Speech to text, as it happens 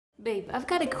Babe, I've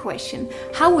got a question.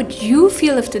 How would you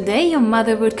feel if today your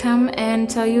mother would come and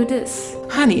tell you this?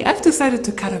 Honey, I've decided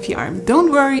to cut off your arm.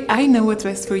 Don't worry, I know what's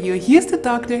best for you. Here's the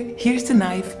doctor, here's the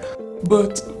knife.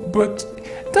 But,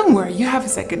 don't worry, you have a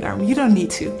second arm. You don't need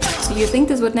to. So you think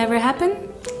this would never happen?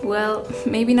 Well,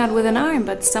 maybe not with an arm,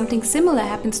 but something similar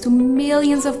happens to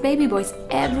millions of baby boys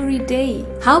every day.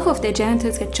 Half of their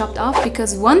genitals get chopped off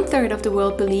because 1/3 of the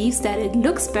world believes that it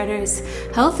looks better, is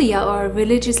healthier, or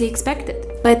religiously expected.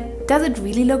 But does it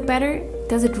really look better?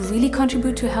 Does it really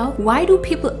contribute to health? Why do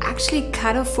people actually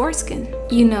cut off foreskin?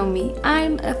 You know me,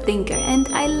 I'm a thinker and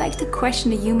I like to question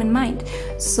the human mind.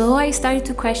 So I started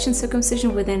to question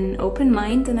circumcision with an open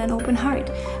mind and an open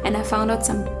heart. And I found out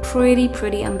some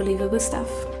pretty unbelievable stuff.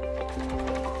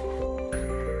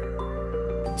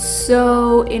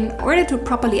 So in order to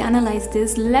properly analyze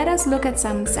this, let us look at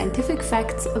some scientific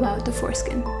facts about the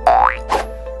foreskin.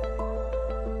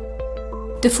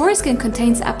 The foreskin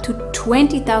contains up to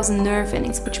 20,000 nerve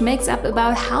endings, which makes up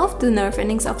about half the nerve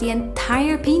endings of the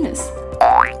entire penis.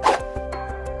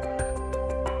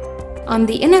 On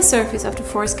the inner surface of the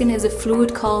foreskin is a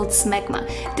fluid called smegma.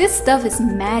 This stuff is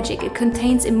magic. It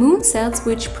contains immune cells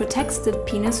which protects the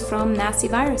penis from nasty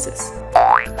viruses.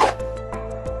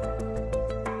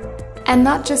 And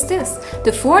not just this,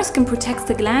 the foreskin protects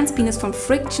the glans penis from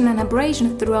friction and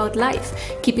abrasion throughout life,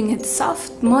 keeping it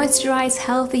soft, moisturized,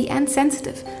 healthy and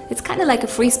sensitive. It's kind of like a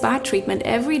free spa treatment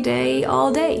every day,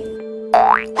 all day.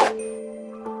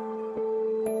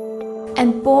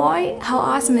 And boy, how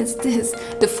awesome is this!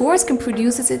 The foreskin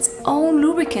produces its own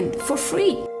lubricant for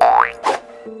free.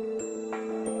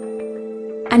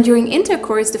 And during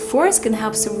intercourse, the foreskin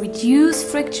helps to reduce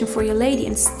friction for your lady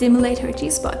and stimulate her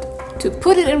G-spot. To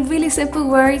put it in really simple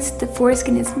words, the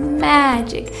foreskin is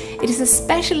magic. It is a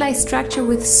specialized structure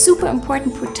with super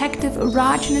important protective,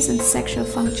 erogenous and sexual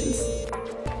functions.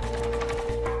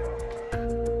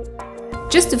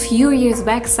 Just a few years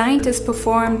back, scientists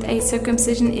performed a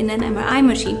circumcision in an MRI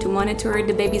machine to monitor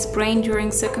the baby's brain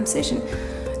during circumcision.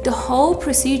 The whole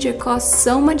procedure caused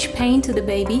so much pain to the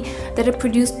baby that it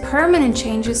produced permanent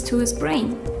changes to his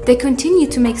brain. They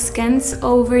continued to make scans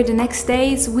over the next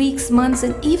days, weeks, months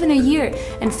and even a year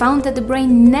and found that the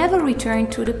brain never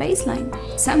returned to the baseline.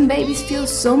 Some babies feel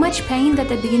so much pain that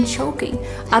they begin choking.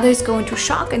 Others go into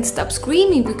shock and stop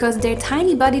screaming because their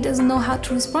tiny body doesn't know how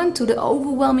to respond to the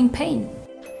overwhelming pain.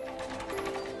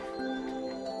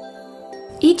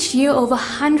 Each year, over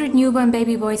 100 newborn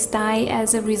baby boys die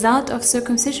as a result of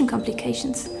circumcision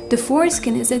complications. The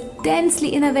foreskin is a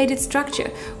densely innervated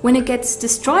structure. When it gets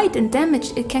destroyed and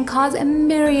damaged, it can cause a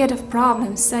myriad of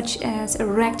problems such as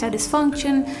erectile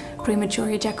dysfunction, premature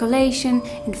ejaculation,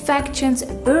 infections, a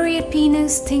buried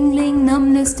penis, tingling,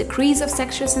 numbness, decrease of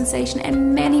sexual sensation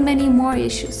and many more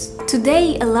issues.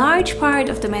 Today, a large part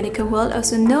of the medical world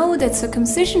also know that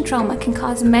circumcision trauma can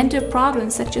cause mental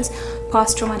problems such as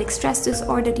post-traumatic stress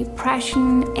disorder,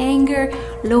 depression, anger,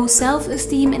 low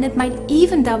self-esteem, and it might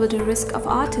even double the risk of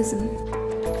autism.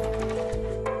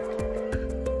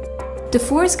 The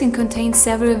foreskin contains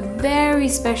several very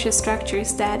special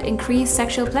structures that increase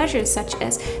sexual pleasure, such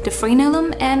as the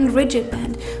frenulum and rigid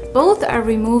band. Both are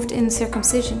removed in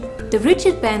circumcision. The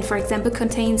rigid band, for example,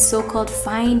 contains so-called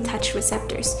fine touch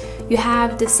receptors. You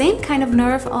have the same kind of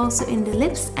nerve also in the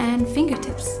lips and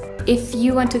fingertips. If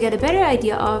you want to get a better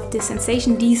idea of the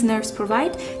sensation these nerves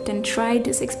provide, then try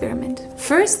this experiment.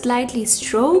 First, lightly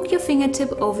stroke your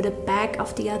fingertip over the back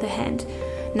of the other hand.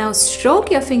 Now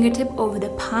stroke your fingertip over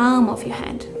the palm of your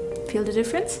hand. Feel the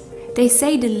difference? They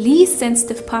say the least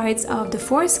sensitive parts of the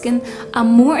foreskin are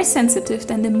more sensitive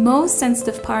than the most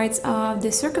sensitive parts of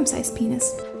the circumcised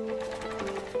penis.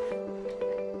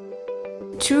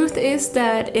 Truth is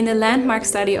that in a landmark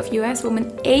study of US women,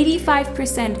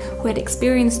 85% who had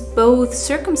experienced both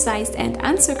circumcised and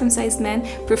uncircumcised men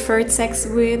preferred sex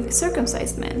with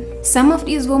circumcised men. Some of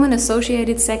these women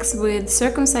associated sex with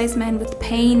circumcised men with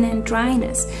pain and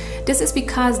dryness. This is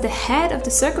because the head of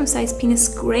the circumcised penis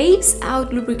scrapes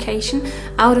out lubrication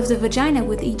out of the vagina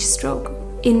with each stroke.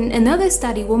 In another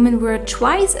study, women were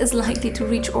twice as likely to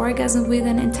reach orgasm with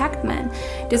an intact man.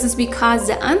 This is because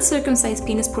the uncircumcised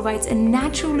penis provides a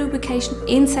natural lubrication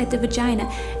inside the vagina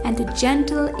and a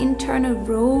gentle internal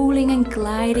rolling and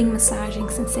gliding massaging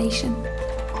sensation.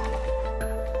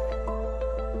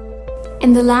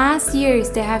 In the last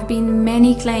years, there have been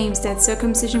many claims that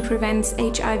circumcision prevents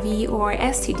HIV or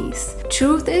STDs.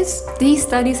 Truth is, these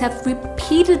studies have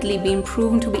repeatedly been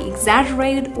proven to be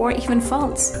exaggerated or even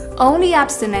false. Only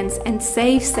abstinence and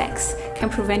safe sex can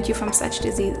prevent you from such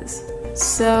diseases.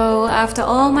 So after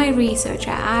all my research,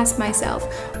 I asked myself,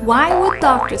 why would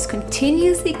doctors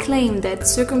continuously claim that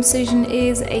circumcision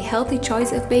is a healthy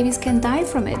choice if babies can die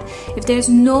from it, if there's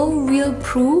no real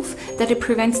proof that it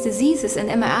prevents diseases, and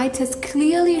MRI tests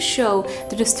clearly show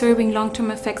the disturbing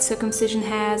long-term effects circumcision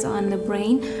has on the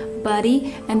brain,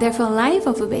 body, and therefore life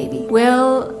of a baby?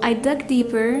 Well, I dug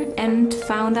deeper and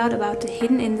found out about the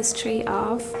hidden industry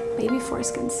of baby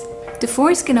foreskins. The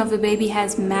foreskin of a baby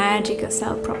has magical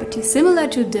cell properties similar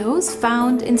to those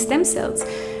found in stem cells.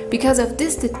 Because of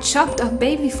this, the chopped off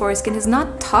baby foreskin is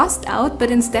not tossed out, but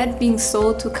instead being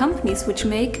sold to companies which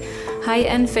make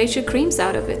high-end facial creams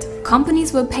out of it.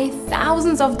 Companies will pay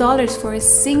thousands of dollars for a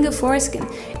single foreskin.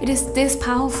 It is this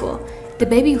powerful. The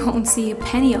baby won't see a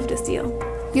penny of this deal.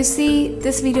 You see,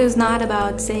 this video is not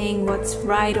about saying what's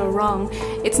right or wrong.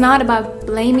 It's not about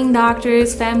blaming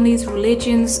doctors, families,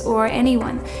 religions, or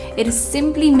anyone. It is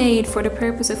simply made for the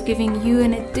purpose of giving you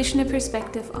an additional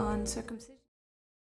perspective on circumcision.